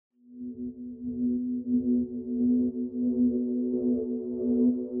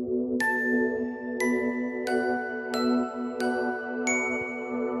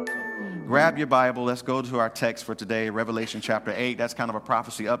grab your Bible. Let's go to our text for today, Revelation chapter 8. That's kind of a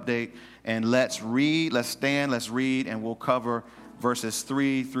prophecy update. And let's read, let's stand, let's read, and we'll cover verses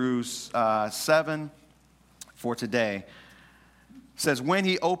 3 through 7 for today. It says, when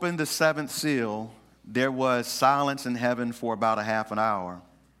he opened the seventh seal, there was silence in heaven for about a half an hour.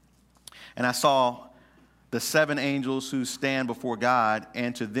 And I saw the seven angels who stand before God,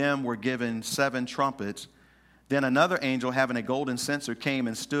 and to them were given seven trumpets. Then another angel, having a golden censer, came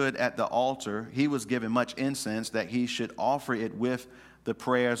and stood at the altar. He was given much incense, that he should offer it with the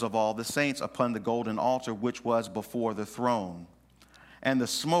prayers of all the saints upon the golden altar which was before the throne. And the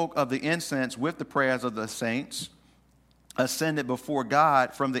smoke of the incense with the prayers of the saints ascended before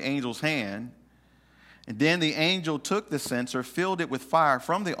God from the angel's hand. And then the angel took the censer, filled it with fire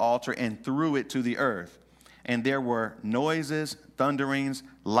from the altar, and threw it to the earth. And there were noises, thunderings,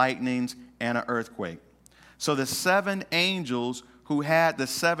 lightnings, and an earthquake. So the seven angels who had the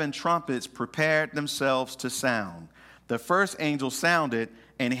seven trumpets prepared themselves to sound. The first angel sounded,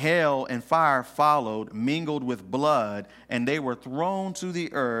 and hail and fire followed, mingled with blood, and they were thrown to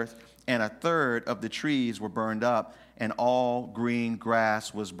the earth, and a third of the trees were burned up, and all green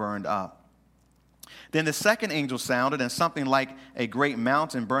grass was burned up. Then the second angel sounded, and something like a great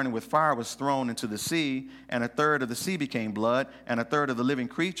mountain burning with fire was thrown into the sea, and a third of the sea became blood, and a third of the living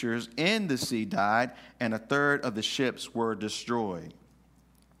creatures in the sea died, and a third of the ships were destroyed.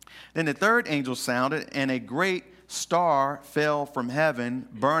 Then the third angel sounded, and a great star fell from heaven,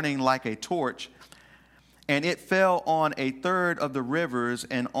 burning like a torch, and it fell on a third of the rivers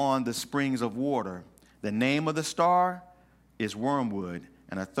and on the springs of water. The name of the star is Wormwood.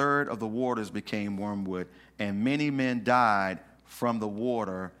 And a third of the waters became wormwood, and many men died from the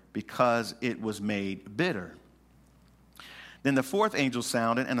water because it was made bitter. Then the fourth angel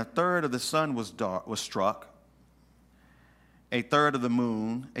sounded, and a third of the sun was struck, a third of the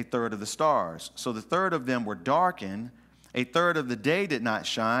moon, a third of the stars. So the third of them were darkened, a third of the day did not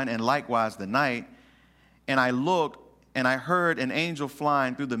shine, and likewise the night. And I looked, and I heard an angel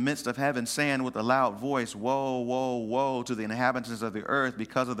flying through the midst of heaven, saying with a loud voice, woe, woe, woe to the inhabitants of the earth,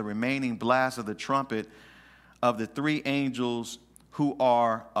 because of the remaining blast of the trumpet of the three angels who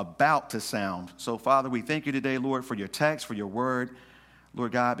are about to sound. So, Father, we thank you today, Lord, for your text, for your word,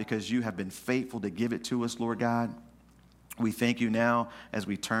 Lord God, because you have been faithful to give it to us, Lord God. We thank you now as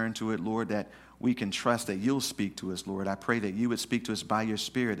we turn to it, Lord, that we can trust that you'll speak to us, Lord. I pray that you would speak to us by your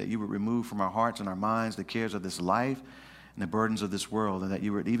Spirit, that you would remove from our hearts and our minds the cares of this life and the burdens of this world, and that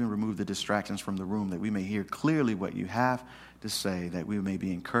you would even remove the distractions from the room, that we may hear clearly what you have to say, that we may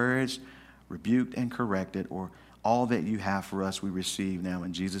be encouraged, rebuked, and corrected, or all that you have for us we receive now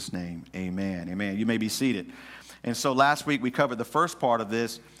in Jesus' name. Amen. Amen. You may be seated. And so last week we covered the first part of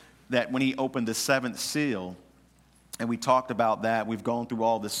this, that when he opened the seventh seal, and we talked about that. We've gone through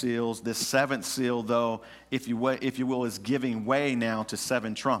all the seals. This seventh seal, though, if you will, is giving way now to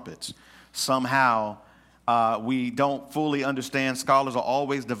seven trumpets. Somehow, we don't fully understand. Scholars are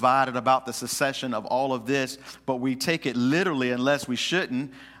always divided about the succession of all of this, but we take it literally unless we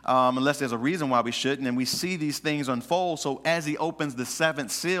shouldn't, unless there's a reason why we shouldn't, and we see these things unfold. So as he opens the seventh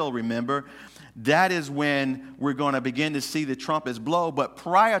seal, remember, that is when we're going to begin to see the trumpets blow. But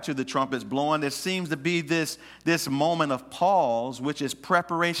prior to the trumpets blowing, there seems to be this moment of pause, which is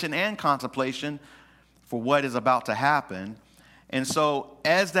preparation and contemplation for what is about to happen. And so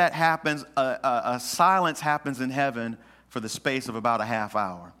as that happens, a silence happens in heaven for the space of about a half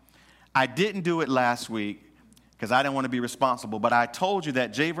hour. I didn't do it last week because I didn't want to be responsible, but I told you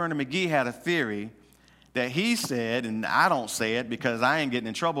that J. Vernon McGee had a theory that he said, and I don't say it because I ain't getting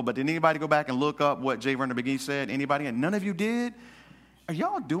in trouble, but did anybody go back and look up what J. Vernon McGee said? Anybody? And none of you did? Are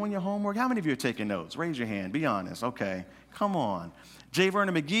y'all doing your homework? How many of you are taking notes? Raise your hand. Be honest. Okay. Come on. J.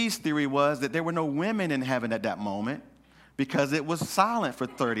 Vernon McGee's theory was that there were no women in heaven at that moment because it was silent for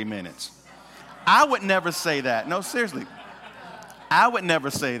 30 minutes. I would never say that. No, seriously. I would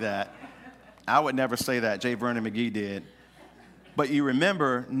never say that. I would never say that. J. Vernon McGee did. But you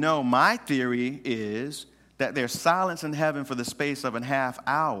remember, no, my theory is that there's silence in heaven for the space of a half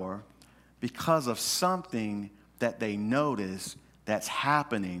hour because of something that they notice that's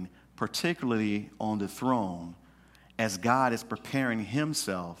happening, particularly on the throne, as God is preparing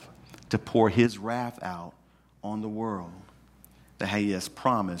himself to pour his wrath out on the world that he has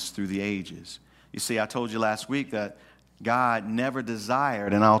promised through the ages. You see, I told you last week that God never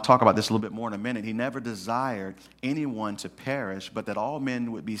desired, and I'll talk about this a little bit more in a minute, he never desired anyone to perish, but that all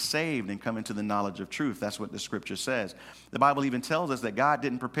men would be saved and come into the knowledge of truth. That's what the scripture says. The Bible even tells us that God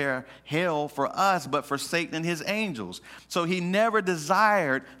didn't prepare hell for us, but for Satan and his angels. So he never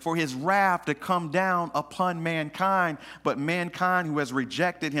desired for his wrath to come down upon mankind, but mankind who has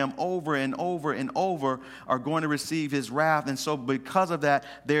rejected him over and over and over are going to receive his wrath. And so because of that,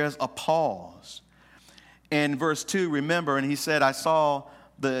 there's a pause. In verse 2, remember, and he said, I saw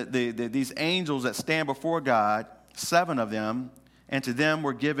these angels that stand before God, 7 of them, and to them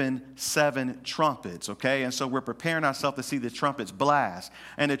were given 7 trumpets, okay? And so we're preparing ourselves to see the trumpets blast.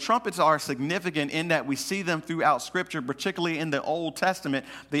 And the trumpets are significant in that we see them throughout Scripture, particularly in the Old Testament.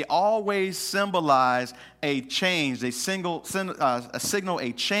 They always symbolize a change. They signal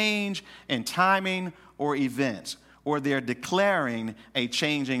a change in timing or events, or they're declaring a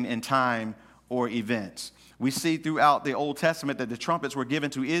changing in time or events. We see throughout the Old Testament that the trumpets were given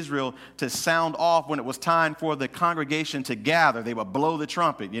to Israel to sound off when it was time for the congregation to gather. They would blow the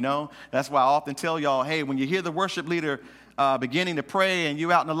trumpet, you know. That's why I often tell y'all, hey, when you hear the worship leader beginning to pray and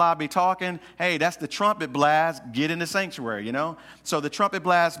you out in the lobby talking, hey, that's the trumpet blast, get in the sanctuary, you know. So the trumpet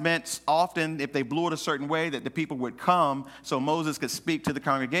blast meant often, if they blew it a certain way, that the people would come so Moses could speak to the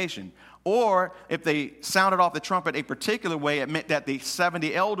congregation. Or if they sounded off the trumpet a particular way, it meant that the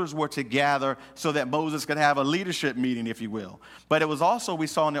 70 elders were to gather so that Moses could have a leadership meeting, if you will. But it was also, we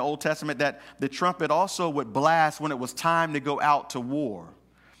saw in the Old Testament, that the trumpet also would blast when it was time to go out to war.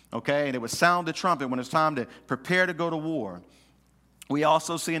 Okay, and it would sound the trumpet when it's time to prepare to go to war. We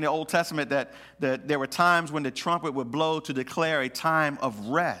also see in the Old Testament that there were times when the trumpet would blow to declare a time of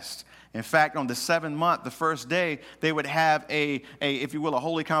rest. In fact, on the 7th month, the first day, they would have if you will, a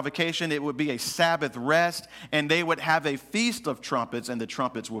holy convocation. It would be a Sabbath rest, and they would have a feast of trumpets, and the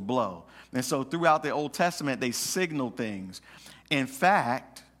trumpets would blow. And so throughout the Old Testament, they signaled things. In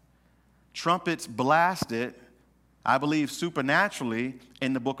fact, trumpets blasted, I believe, supernaturally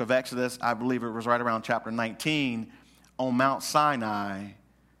in the book of Exodus. I believe it was right around chapter 19 on Mount Sinai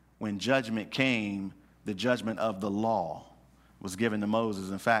when judgment came, the judgment of the law was given to Moses.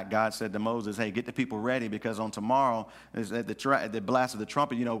 In fact, God said to Moses, hey, get the people ready, because on tomorrow, at the blast of the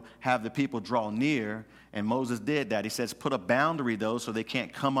trumpet, have the people draw near. And Moses did that. He says, put a boundary, though, so they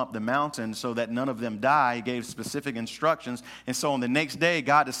can't come up the mountain so that none of them die. He gave specific instructions. And so on the next day,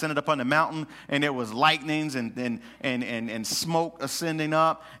 God descended upon the mountain, and there was lightnings and smoke ascending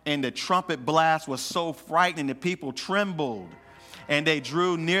up. And the trumpet blast was so frightening, the people trembled. And they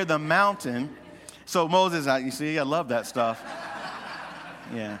drew near the mountain. So Moses, you see, I love that stuff.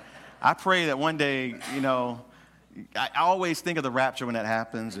 Yeah. I pray that one day, I always think of the rapture when that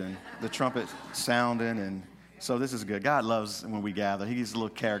happens and the trumpet sounding. And so this is good. God loves when we gather. He gives a little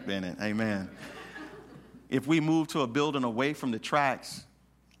character in it. Amen. If we move to a building away from the tracks,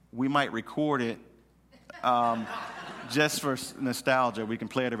 we might record it just for nostalgia. We can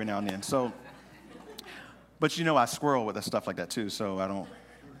play it every now and then. So, but I squirrel with stuff like that too, so I don't.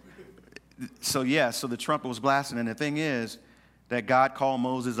 So the trumpet was blasting, and the thing is that God called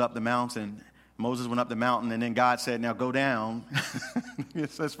Moses up the mountain. Moses went up the mountain, and then God said, now go down.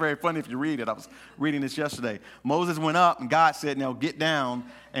 It's very funny if you read it. I was reading this yesterday. Moses went up, and God said, now get down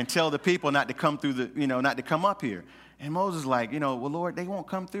and tell the people not to come through not to come up here. And Moses like, well, Lord, they won't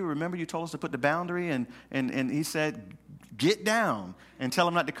come through. Remember you told us to put the boundary? And he said, get down and tell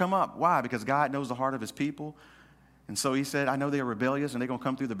them not to come up. Why? Because God knows the heart of his people. And so he said, I know they're rebellious and they're going to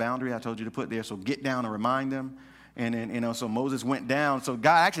come through the boundary I told you to put there, so get down and remind them. And then, so Moses went down. So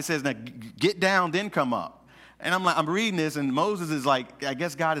God actually says, now get down, then come up. And I'm reading this, and Moses is like, I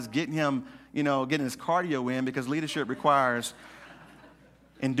guess God is getting him, getting his cardio in, because leadership requires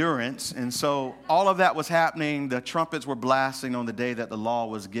endurance. And so all of that was happening. The trumpets were blasting on the day that the law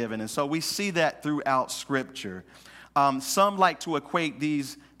was given. And so we see that throughout Scripture. Some like to equate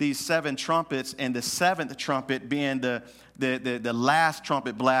these 7 trumpets and the 7th trumpet being the last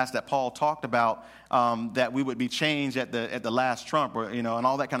trumpet blast that Paul talked about, that we would be changed at the last trump, or, and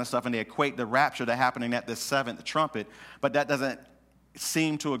all that kind of stuff, and they equate the rapture to happening at the 7th trumpet. But that doesn't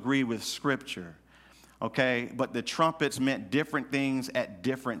seem to agree with Scripture. Okay, but the trumpets meant different things at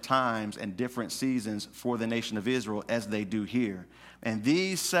different times and different seasons for the nation of Israel, as they do here. And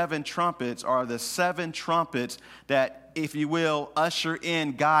these 7 trumpets are the 7 trumpets that, if you will, usher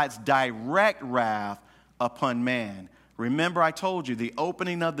in God's direct wrath upon man. Remember, I told you the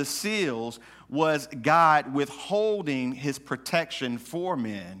opening of the seals was God withholding his protection for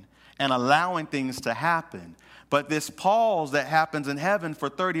men and allowing things to happen. But this pause that happens in heaven for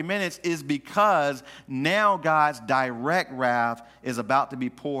 30 minutes is because now God's direct wrath is about to be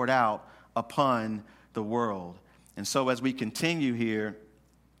poured out upon the world. And so as we continue here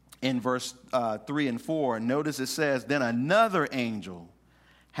in verse 3 and 4, notice it says, then another angel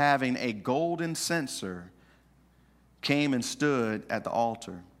having a golden censer came and stood at the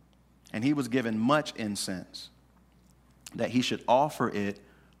altar. And he was given much incense, that he should offer it,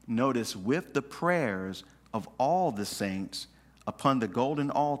 notice, with the prayers of all the saints upon the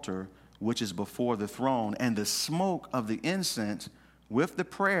golden altar which is before the throne. And the smoke of the incense with the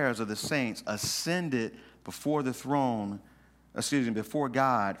prayers of the saints ascended before the throne, before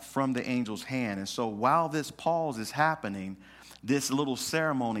God from the angel's hand. And so while this pause is happening, this little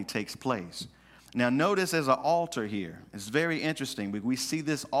ceremony takes place. Now, notice there's an altar here. It's very interesting. We see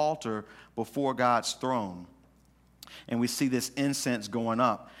this altar before God's throne, and we see this incense going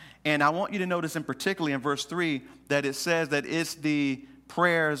up. And I want you to notice in particularly in verse 3 that it says that it's the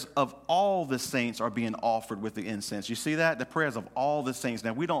prayers of all the saints are being offered with the incense. You see that? The prayers of all the saints.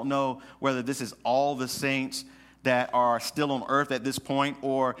 Now, we don't know whether this is all the saints that are still on earth at this point,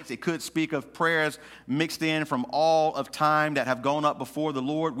 or it could speak of prayers mixed in from all of time that have gone up before the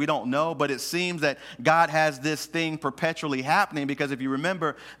Lord. We don't know, but it seems that God has this thing perpetually happening, because if you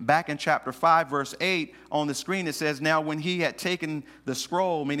remember back in chapter 5, verse 8, on the screen it says, now when he had taken the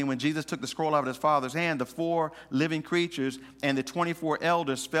scroll, meaning when Jesus took the scroll out of his Father's hand, the 4 living creatures and the 24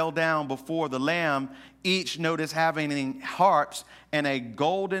 elders fell down before the Lamb, each, notice, having harps and had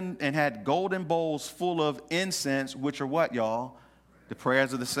golden bowls full of incense, which are what, y'all? The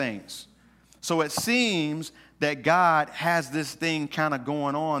prayers of the saints. So it seems that God has this thing kind of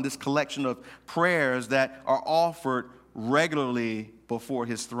going on, this collection of prayers that are offered regularly before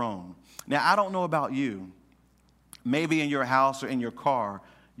his throne. Now, I don't know about you. Maybe in your house or in your car,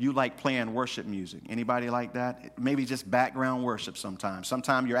 you like playing worship music. Anybody like that? Maybe just background worship sometimes.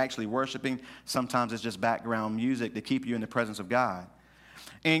 Sometimes you're actually worshiping. Sometimes it's just background music to keep you in the presence of God.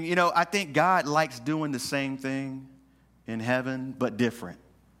 And, you know, I think God likes doing the same thing in heaven, but different.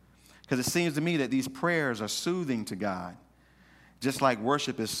 Because it seems to me that these prayers are soothing to God. Just like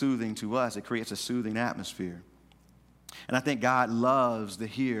worship is soothing to us, it creates a soothing atmosphere. And I think God loves to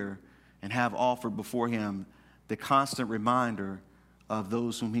hear and have offered before him the constant reminder of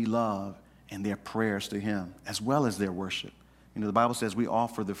those whom he loved and their prayers to him, as well as their worship. You know, the Bible says we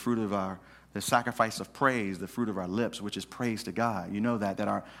offer the fruit of the sacrifice of praise, the fruit of our lips, which is praise to God. You know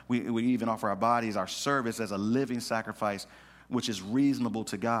that we even offer our bodies, our service as a living sacrifice, which is reasonable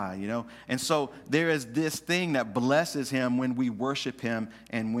to God, you know. And so there is this thing that blesses him when we worship him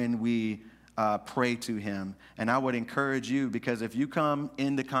and when we pray to him. And I would encourage you, because if you come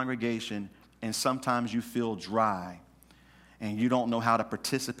in the congregation and sometimes you feel dry, and you don't know how to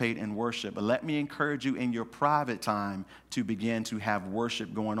participate in worship, but let me encourage you in your private time to begin to have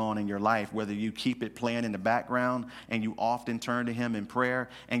worship going on in your life, whether you keep it playing in the background and you often turn to him in prayer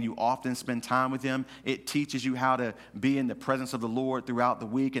and you often spend time with him. It teaches you how to be in the presence of the Lord throughout the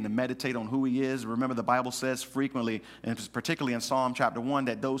week and to meditate on who he is. Remember, the Bible says frequently, and particularly in Psalm chapter 1,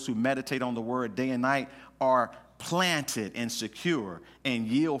 that those who meditate on the word day and night are planted and secure and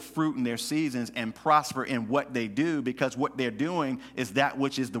yield fruit in their seasons and prosper in what they do, because what they're doing is that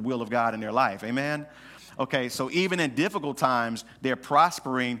which is the will of God in their life. Amen? Okay, so even in difficult times, they're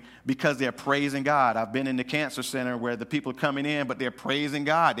prospering because they're praising God. I've been in the cancer center where the people are coming in, but they're praising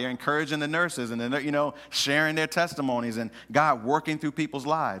God. They're encouraging the nurses, and they're, you know, sharing their testimonies and God working through people's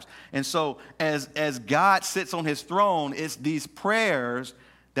lives. And so as God sits on his throne, it's these prayers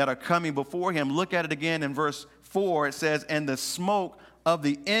that are coming before him. Look at it again in verse 4. It says, and the smoke of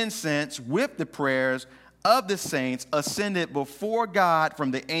the incense with the prayers of the saints ascended before God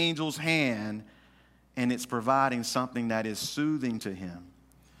from the angel's hand, and it's providing something that is soothing to him.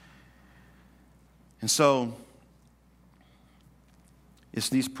 And so it's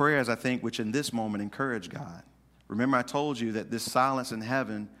these prayers, I think, which in this moment encourage God. Remember, I told you that this silence in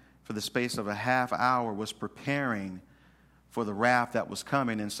heaven for the space of a half hour was preparing for the wrath that was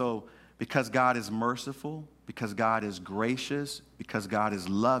coming. And so because God is merciful, because God is gracious, because God is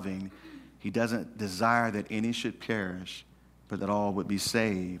loving, he doesn't desire that any should perish, but that all would be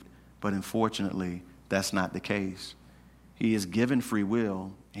saved. But unfortunately, that's not the case. He is given free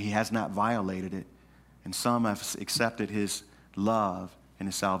will. He has not violated it. And some have accepted his love and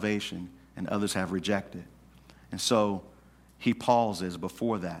his salvation, and others have rejected. And so he pauses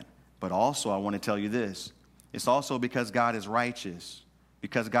before that. But also, I want to tell you this. It's also because God is righteous,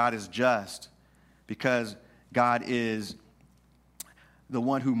 because God is just, because God is the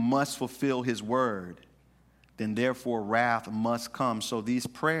one who must fulfill his word, then therefore wrath must come. So these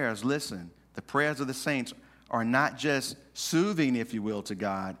prayers, listen, the prayers of the saints are not just soothing, if you will, to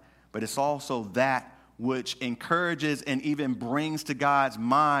God, but it's also that which encourages and even brings to God's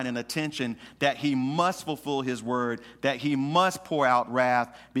mind and attention that he must fulfill his word, that he must pour out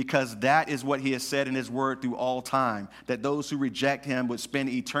wrath, because that is what he has said in his word through all time, that those who reject him would spend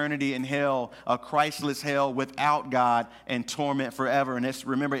eternity in hell, a Christless hell without God, and torment forever. And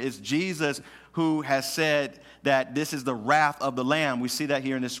remember, it's Jesus who has said that this is the wrath of the Lamb. We see that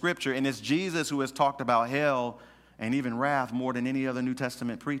here in the scripture, and it's Jesus who has talked about hell and even wrath more than any other New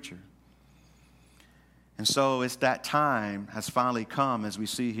Testament preacher. And so it's that time has finally come, as we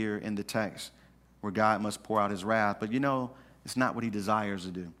see here in the text, where God must pour out his wrath. But it's not what he desires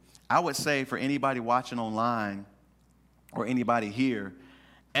to do. I would say for anybody watching online or anybody here,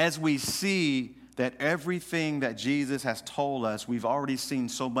 as we see that everything that Jesus has told us, we've already seen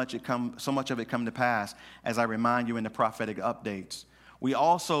so much of it come to pass, as I remind you in the prophetic updates. We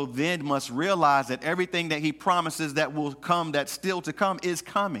also then must realize that everything that he promises that will come, that's still to come, is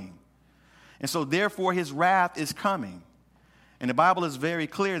coming. And so therefore his wrath is coming. And the Bible is very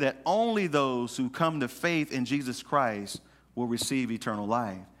clear that only those who come to faith in Jesus Christ will receive eternal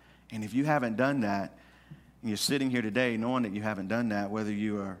life. And if you haven't done that, and you're sitting here today knowing that you haven't done that, whether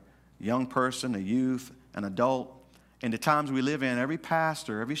you are a young person, a youth, an adult, in the times we live in, every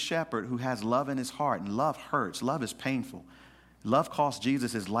pastor, every shepherd who has love in his heart, and love hurts, love is painful. Love cost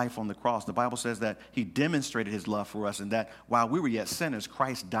Jesus his life on the cross. The Bible says that he demonstrated his love for us, and that while we were yet sinners,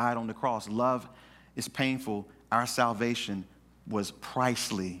 Christ died on the cross. Love is painful. Our salvation was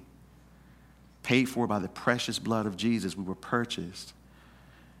pricely, paid for by the precious blood of Jesus. We were purchased.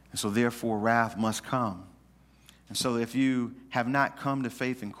 And so therefore, wrath must come. And so if you have not come to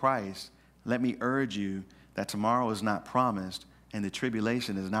faith in Christ, let me urge you that tomorrow is not promised, and the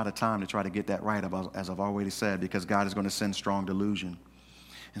tribulation is not a time to try to get that right, as I've already said, because God is going to send strong delusion.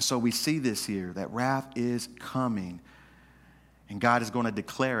 And so we see this here, that wrath is coming. And God is going to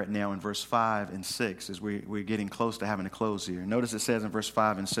declare it now in verse 5 and 6, as we're getting close to having to close here. Notice it says in verse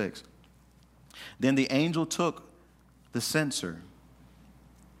 5 and 6, "Then the angel took the censer.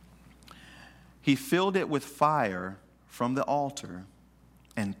 He filled it with fire from the altar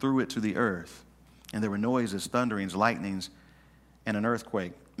and threw it to the earth. And there were noises, thunderings, lightnings, and an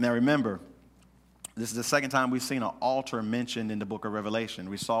earthquake." Now remember, this is the second time we've seen an altar mentioned in the book of Revelation.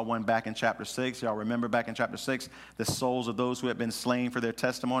 We saw one back in chapter 6. Y'all remember back in chapter 6, the souls of those who had been slain for their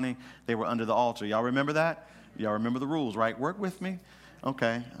testimony, they were under the altar. Y'all remember that? Y'all remember the rules, right? Work with me?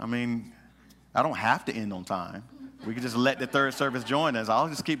 Okay. I mean, I don't have to end on time. We can just let the third service join us. I'll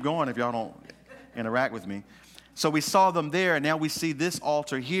just keep going if y'all don't interact with me. So we saw them there, and now we see this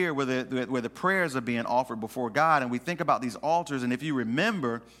altar here where the prayers are being offered before God. And we think about these altars, and if you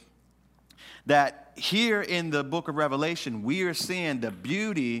remember that here in the book of Revelation, we are seeing the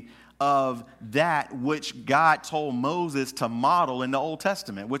beauty of that which God told Moses to model in the Old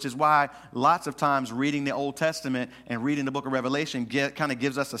Testament, which is why lots of times reading the Old Testament and reading the book of Revelation kind of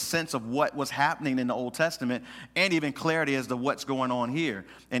gives us a sense of what was happening in the Old Testament and even clarity as to what's going on here.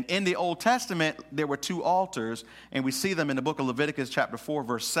 And in the Old Testament, there were two altars, and we see them in the book of Leviticus chapter 4,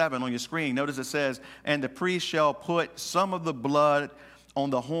 verse 7 on your screen. Notice it says, "And the priest shall put some of the blood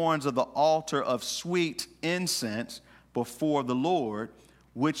on the horns of the altar of sweet incense before the Lord,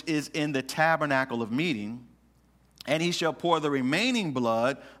 which is in the tabernacle of meeting, and he shall pour the remaining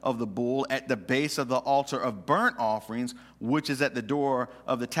blood of the bull at the base of the altar of burnt offerings, which is at the door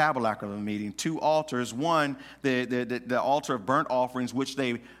of the tabernacle of meeting." Two altars. One, the altar of burnt offerings, which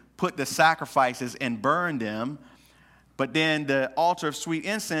they put the sacrifices and burned them. But then the altar of sweet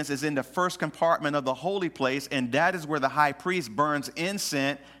incense is in the first compartment of the holy place, and that is where the high priest burns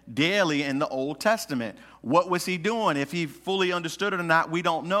incense daily in the Old Testament. What was he doing? If he fully understood it or not, we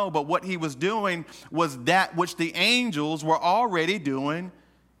don't know. But what he was doing was that which the angels were already doing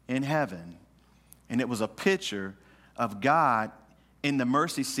in heaven. And it was a picture of God in the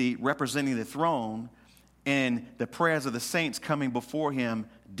mercy seat representing the throne, and the prayers of the saints coming before him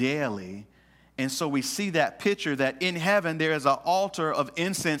daily. And so we see that picture that in heaven there is an altar of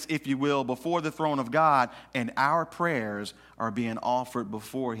incense, if you will, before the throne of God, and our prayers are being offered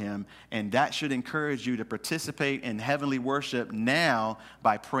before him. And that should encourage you to participate in heavenly worship now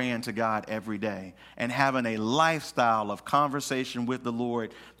by praying to God every day and having a lifestyle of conversation with the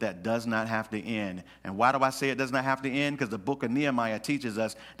Lord that does not have to end. And why do I say it does not have to end? Because the book of Nehemiah teaches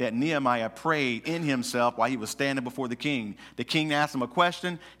us that Nehemiah prayed in himself while he was standing before the king. The king asked him a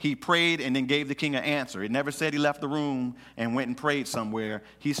question, he prayed and then gave the king an answer. It never said he left the room and went and prayed somewhere.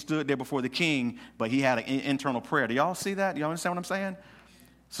 He stood there before the king, but he had an internal prayer. Do y'all see that? Do y'all understand what I'm saying?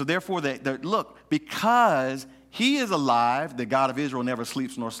 So therefore, look, because he is alive, the God of Israel never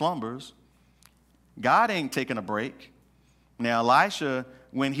sleeps nor slumbers. God ain't taking a break. Now, Elisha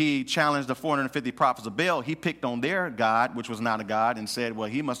when he challenged the 450 prophets of Baal, he picked on their God, which was not a God, and said, well,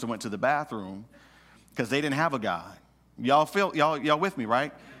 he must have went to the bathroom because they didn't have a God. Y'all with me,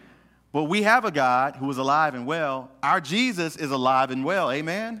 right? But we have a God who is alive and well. Our Jesus is alive and well.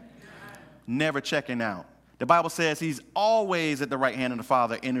 Amen? Never checking out. The Bible says he's always at the right hand of the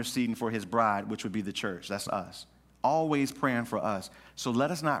Father interceding for his bride, which would be the church. That's us. Always praying for us. So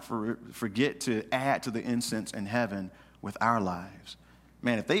let us not forget to add to the incense in heaven with our lives.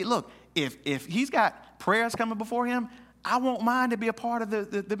 Man, if he's got prayers coming before him, I want mine to be a part of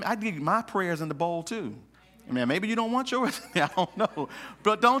I get my prayers in the bowl too. Man, maybe you don't want yours. I don't know.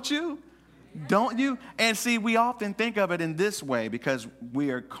 But don't you? Don't you? And see, we often think of it in this way because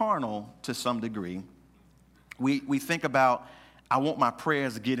we are carnal to some degree. We think about, I want my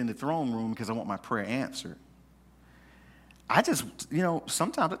prayers to get in the throne room because I want my prayer answered. I just,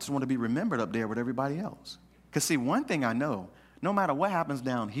 sometimes I just want to be remembered up there with everybody else. Because see, one thing I know, no matter what happens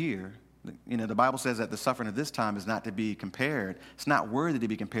down here, the Bible says that the suffering of this time is not to be compared. It's not worthy to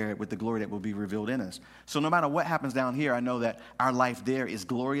be compared with the glory that will be revealed in us. So no matter what happens down here, I know that our life there is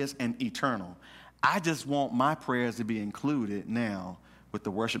glorious and eternal. I just want my prayers to be included now with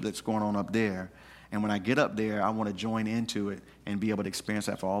the worship that's going on up there. And when I get up there, I want to join into it and be able to experience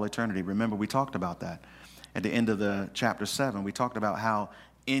that for all eternity. Remember, we talked about that. At the end of the chapter 7, we talked about how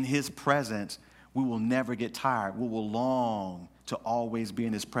in his presence, we will never get tired. We will long to always be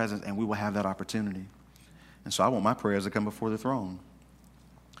in his presence, and we will have that opportunity. And so I want my prayers to come before the throne.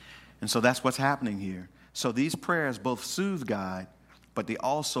 And so that's what's happening here. So these prayers both soothe God, but they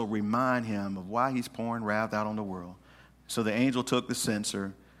also remind him of why he's pouring wrath out on the world. So the angel took the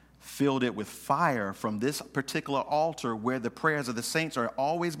censer, filled it with fire from this particular altar where the prayers of the saints are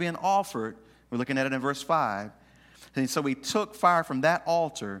always being offered. We're looking at it in verse 5. And so he took fire from that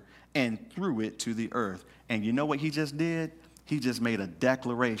altar and threw it to the earth. And you know what he just did? He just made a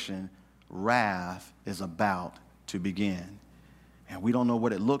declaration. Wrath is about to begin. And we don't know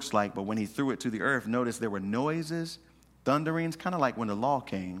what it looks like, but when he threw it to the earth, notice there were noises, thunderings, kind of like when the law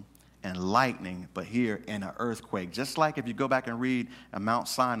came, and lightning, but here in an earthquake. Just like if you go back and read, Mount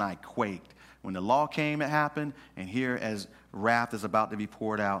Sinai quaked. When the law came, it happened, and here as wrath is about to be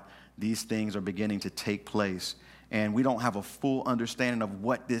poured out, these things are beginning to take place. And we don't have a full understanding of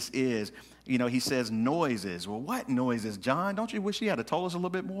what this is. He says noises. Well, what noises, John? Don't you wish he had told us a little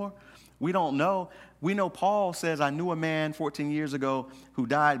bit more? We don't know. We know Paul says, I knew a man 14 years ago who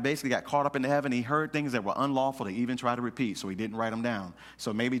died, basically got caught up into heaven. He heard things that were unlawful to even try to repeat, so he didn't write them down.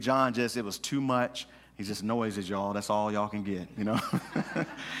 So maybe John it was too much. He's just noises, y'all. That's all y'all can get, If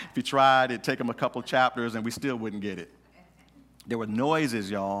you tried, it'd take him a couple chapters, and we still wouldn't get it. There were noises,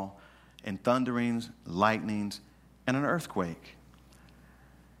 y'all, and thunderings, lightnings, and an earthquake.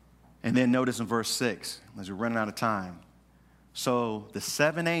 And then notice in verse 6, as we're running out of time. So the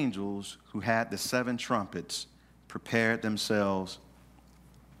 7 angels who had the 7 trumpets prepared themselves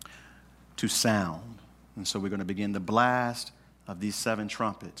to sound. And so we're going to begin the blast of these 7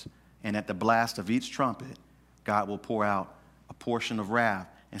 trumpets. And at the blast of each trumpet, God will pour out a portion of wrath.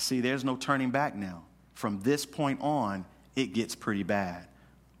 And see, there's no turning back now. From this point on, it gets pretty bad.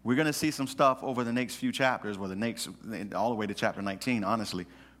 We're going to see some stuff over the next few chapters, all the way to chapter 19, honestly,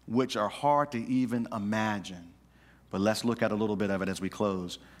 which are hard to even imagine. But let's look at a little bit of it as we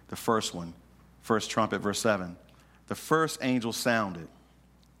close. The first one, first trumpet, verse 7. The first angel sounded,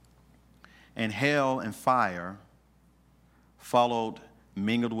 and hail and fire followed,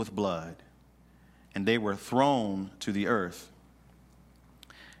 mingled with blood, and they were thrown to the earth.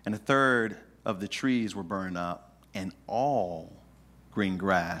 And a third of the trees were burned up, and all green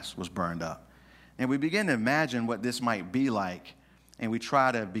grass was burned up. And we begin to imagine what this might be like, and we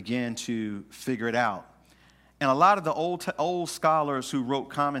try to begin to figure it out. And a lot of the old scholars who wrote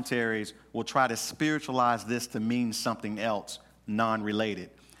commentaries will try to spiritualize this to mean something else, non-related.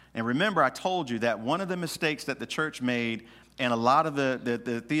 And remember, I told you that one of the mistakes that the church made, and a lot of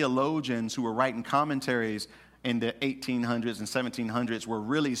the theologians who were writing commentaries in the 1800s and 1700s were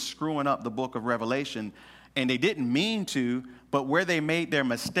really screwing up the book of Revelation. And they didn't mean to, but where they made their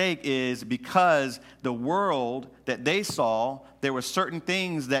mistake is because the world that they saw, there were certain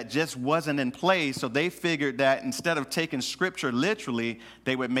things that just wasn't in place. So they figured that instead of taking Scripture literally,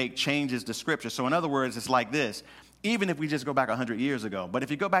 they would make changes to Scripture. So in other words, it's like this. Even if we just go back 100 years ago, but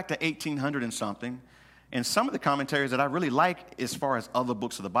if you go back to 1800 and something, and some of the commentaries that I really like as far as other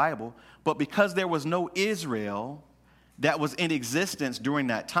books of the Bible, but because there was no Israel that was in existence during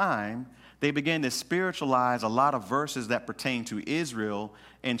that time, they began to spiritualize a lot of verses that pertain to Israel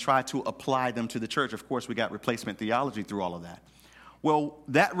and try to apply them to the church. Of course, we got replacement theology through all of that. Well,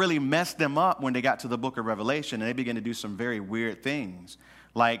 that really messed them up when they got to the book of Revelation, and they began to do some very weird things.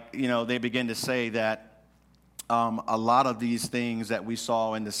 Like, they begin to say that a lot of these things that we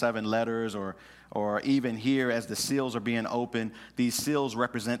saw in the 7 letters or even here as the seals are being opened, these seals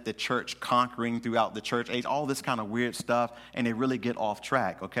represent the church conquering throughout the church age, all this kind of weird stuff, and they really get off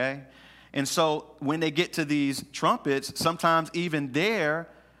track, okay? And so when they get to these trumpets, sometimes even there,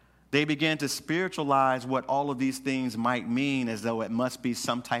 they begin to spiritualize what all of these things might mean as though it must be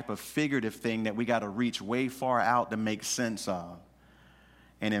some type of figurative thing that we got to reach way far out to make sense of.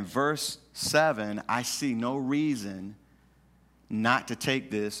 And in verse 7, I see no reason not to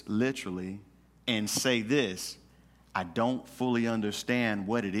take this literally and say this: I don't fully understand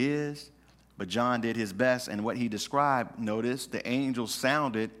what it is, but John did his best, and what he described, notice, the angel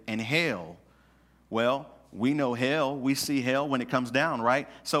sounded and hell. Well, we know hell. We see hell when it comes down, right?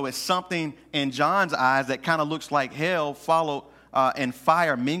 So it's something in John's eyes that kind of looks like hell followed and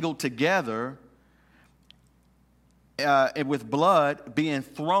fire mingled together with blood being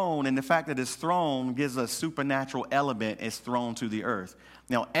thrown, and the fact that it's thrown gives a supernatural element. It's thrown to the earth.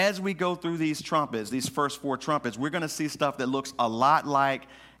 Now, as we go through these trumpets, these first 4 trumpets, we're going to see stuff that looks a lot like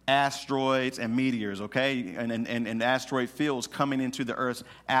asteroids and meteors, okay, and asteroid fields coming into the Earth's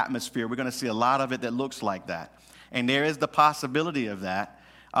atmosphere. We're going to see a lot of it that looks like that, and there is the possibility of that.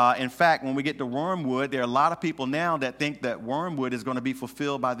 In fact, when we get to Wormwood, there are a lot of people now that think that Wormwood is going to be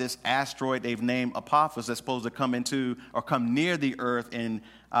fulfilled by this asteroid they've named Apophis that's supposed to come into or come near the Earth in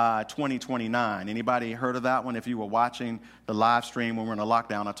 2029. Anybody heard of that one? If you were watching the live stream when we were in a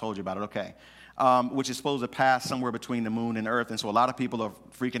lockdown, I told you about it. Okay. Which is supposed to pass somewhere between the moon and Earth. And so a lot of people are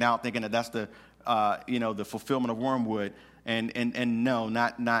freaking out thinking that that's the fulfillment of Wormwood. And no,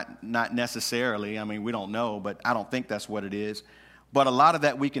 not necessarily. I mean, we don't know, but I don't think that's what it is. But a lot of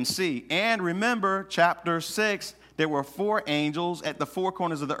that we can see. And remember, chapter 6, there were 4 angels at the 4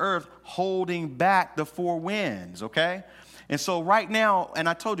 corners of the earth holding back the 4 winds, okay? And so right now, and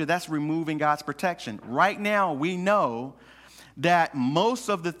I told you that's removing God's protection. Right now, we know that most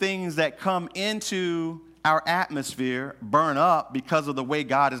of the things that come into our atmosphere burn up because of the way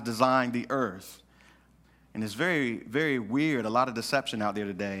God has designed the earth. And it's very, very weird, a lot of deception out there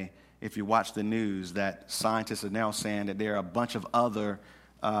today. If you watch the news, that scientists are now saying that there are a bunch of other,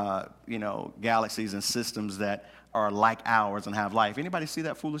 galaxies and systems that are like ours and have life. Anybody see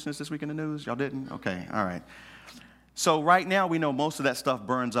that foolishness this week in the news? Y'all didn't? Okay, all right. So right now we know most of that stuff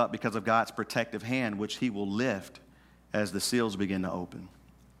burns up because of God's protective hand, which he will lift as the seals begin to open.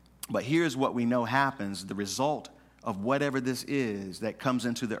 But here's what we know happens. The result of whatever this is that comes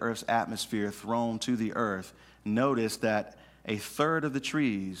into the earth's atmosphere, thrown to the earth, notice that a third of the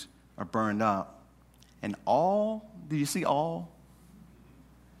trees are burned up. And all, do you see all?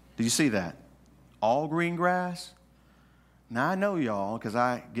 Do you see that? All green grass? Now, I know y'all, because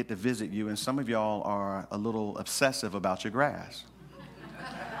I get to visit you, and some of y'all are a little obsessive about your grass.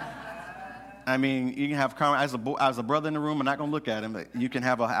 I mean, you can have, as a brother in the room, I'm not going to look at him, but you can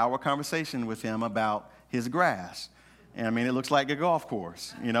have an hour conversation with him about his grass. And I mean, it looks like a golf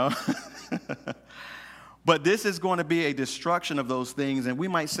course, But this is going to be a destruction of those things, and we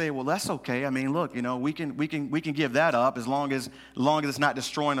might say, well, that's okay. I mean, look, we can give that up as long as it's not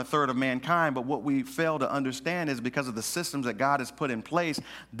destroying a third of mankind. But what we fail to understand is because of the systems that God has put in place,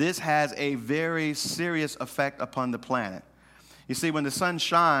 this has a very serious effect upon the planet. You see, when the sun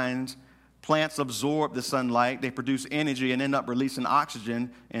shines, plants absorb the sunlight, they produce energy and end up releasing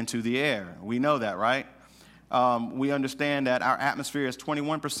oxygen into the air. We know that, right? We understand that our atmosphere is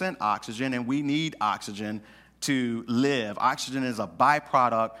 21% oxygen, and we need oxygen to live. Oxygen is a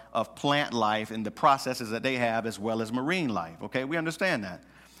byproduct of plant life and the processes that they have, as well as marine life. Okay, we understand that.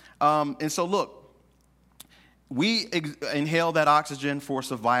 And so, look, we inhale that oxygen for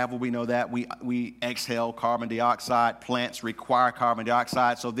survival. We know that. We exhale carbon dioxide. Plants require carbon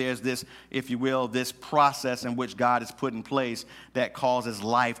dioxide. So there's this, if you will, this process in which God has put in place that causes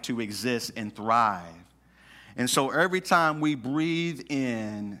life to exist and thrive. And so every time we breathe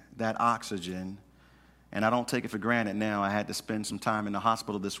in that oxygen, and I don't take it for granted now, I had to spend some time in the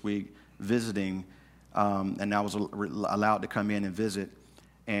hospital this week visiting, and I was allowed to come in and visit.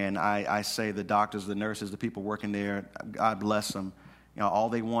 And I say the doctors, the nurses, the people working there, God bless them. All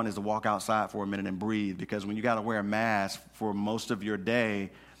they want is to walk outside for a minute and breathe, because when you got to wear a mask for most of your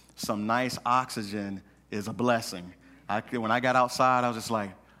day, some nice oxygen is a blessing. When I got outside, I was just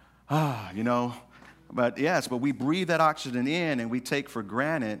like, But yes, but we breathe that oxygen in, and we take for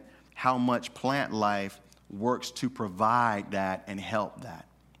granted how much plant life works to provide that and help that.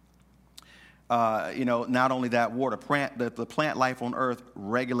 Not only that, the plant life on earth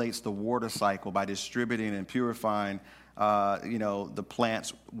regulates the water cycle by distributing and purifying the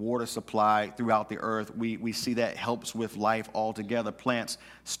plant's water supply throughout the earth. We see that helps with life altogether. Plants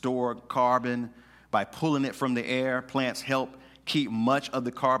store carbon by pulling it from the air. Plants help keep much of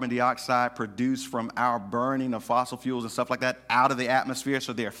the carbon dioxide produced from our burning of fossil fuels and stuff like that out of the atmosphere.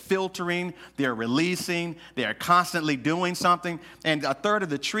 So they're filtering, they're releasing, they're constantly doing something. And a third of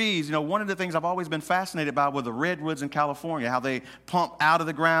the trees, one of the things I've always been fascinated by were the redwoods in California, how they pump out of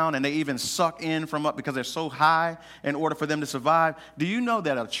the ground and they even suck in from up because they're so high in order for them to survive. Do you know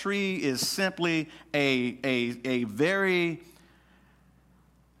that a tree is simply a very,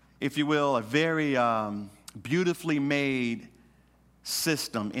 if you will, a very beautifully made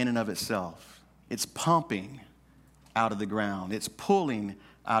system in and of itself? It's pumping out of the ground. It's pulling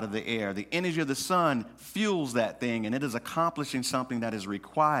out of the air. The energy of the sun fuels that thing, and it is accomplishing something that is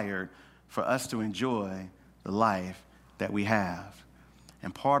required for us to enjoy the life that we have.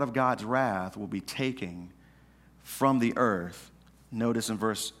 And part of God's wrath will be taking from the earth, notice in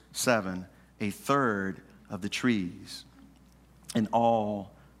verse 7, a third of the trees and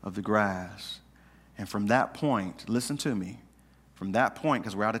all of the grass. And from that point, listen to me, from that point,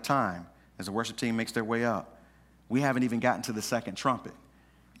 because we're out of time, as the worship team makes their way up, we haven't even gotten to the second trumpet.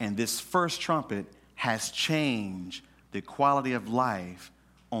 And this first trumpet has changed the quality of life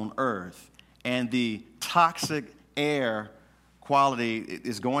on earth. And the toxic air quality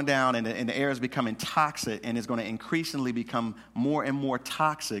is going down, and the air is becoming toxic, and it's going to increasingly become more and more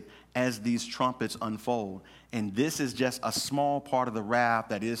toxic as these trumpets unfold. And this is just a small part of the wrath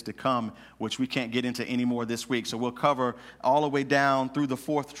that is to come, which we can't get into anymore this week. So we'll cover all the way down through the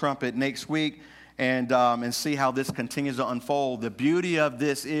fourth trumpet next week and see how this continues to unfold. The beauty of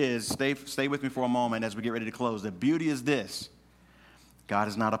this is, stay with me for a moment as we get ready to close. The beauty is this: God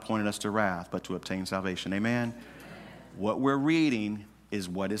has not appointed us to wrath, but to obtain salvation. Amen? What we're reading is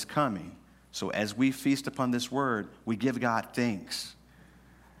what is coming. So as we feast upon this word, we give God thanks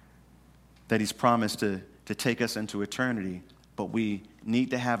that he's promised to take us into eternity, but we need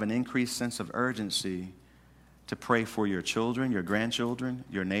to have an increased sense of urgency to pray for your children, your grandchildren,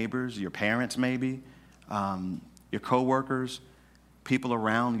 your neighbors, your parents maybe, your coworkers, people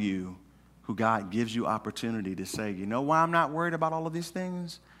around you who God gives you opportunity to say, you know why I'm not worried about all of these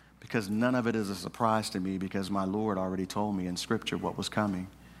things? Because none of it is a surprise to me, because my Lord already told me in Scripture what was coming.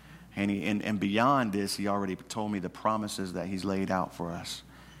 And beyond this, he already told me the promises that he's laid out for us.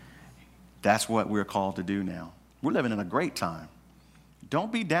 That's what we're called to do now. We're living in a great time.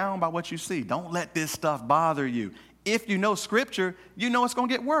 Don't be down by what you see. Don't let this stuff bother you. If you know Scripture, you know it's going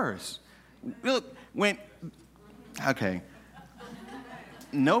to get worse. Look,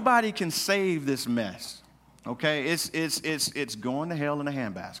 nobody can save this mess. Okay, it's going to hell in a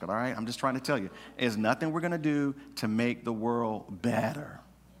handbasket, all right? I'm just trying to tell you. There's nothing we're going to do to make the world better.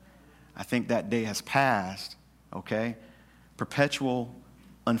 I think that day has passed, okay? Perpetual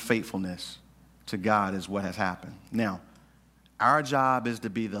unfaithfulness to God is what has happened. Now, our job is to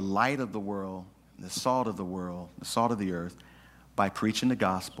be the light of the world, the salt of the world, the salt of the earth, by preaching the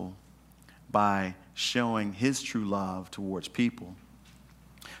gospel, by showing his true love towards people,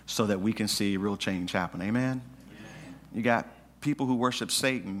 so that we can see real change happen. Amen? You got people who worship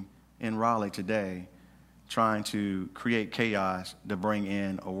Satan in Raleigh today trying to create chaos to bring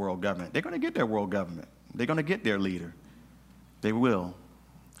in a world government. They're going to get their world government. They're going to get their leader. They will.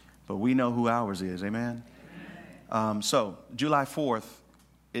 But we know who ours is. Amen? So July 4th,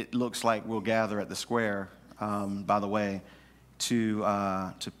 it looks like we'll gather at the square, by the way,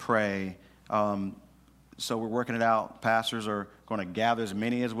 to pray. So we're working it out. Pastors are going to gather as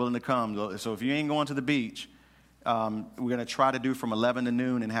many as willing to come. So if you ain't going to the beach, we're going to try to do from 11 to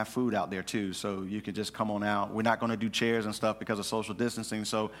noon and have food out there too. So you can just come on out. We're not going to do chairs and stuff because of social distancing.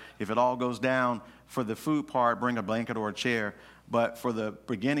 So if it all goes down, for the food part, bring a blanket or a chair. But for the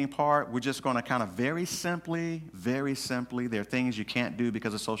beginning part, we're just going to kind of very simply, there are things you can't do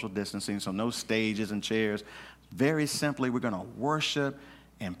because of social distancing. So no stages and chairs. Very simply, we're going to worship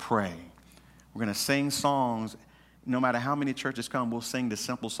and pray. We're going to sing songs. No matter how many churches come, we'll sing the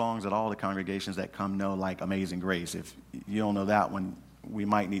simple songs that all the congregations that come know, like Amazing Grace. If you don't know that one, we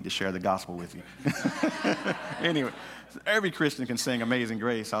might need to share the gospel with you. Anyway, every Christian can sing Amazing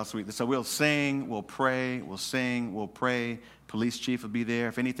Grace. How sweet. So we'll sing, we'll pray, we'll sing, we'll pray. Police chief will be there.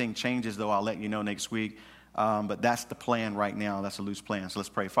 If anything changes, though, I'll let you know next week. But that's the plan right now. That's a loose plan. So let's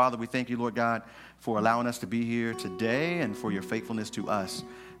pray. Father, we thank you, Lord God, for allowing us to be here today and for your faithfulness to us.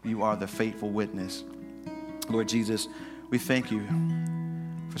 You are the faithful witness. Lord Jesus, we thank you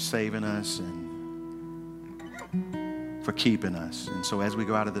for saving us and for keeping us. And so as we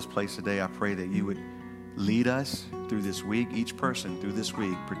go out of this place today, I pray that you would Lead us through this week, each person through this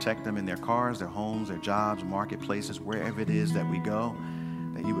week. Protect them in their cars, their homes, their jobs, marketplaces, wherever it is that we go,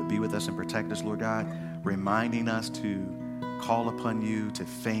 that you would be with us and protect us, Lord God, reminding us to call upon you, to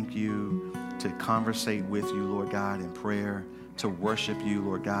thank you, to conversate with you, Lord God, in prayer, to worship you,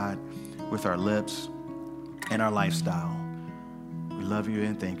 Lord God, with our lips and our lifestyle. We love you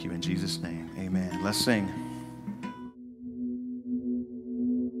and thank you in Jesus' name. Amen. Let's sing.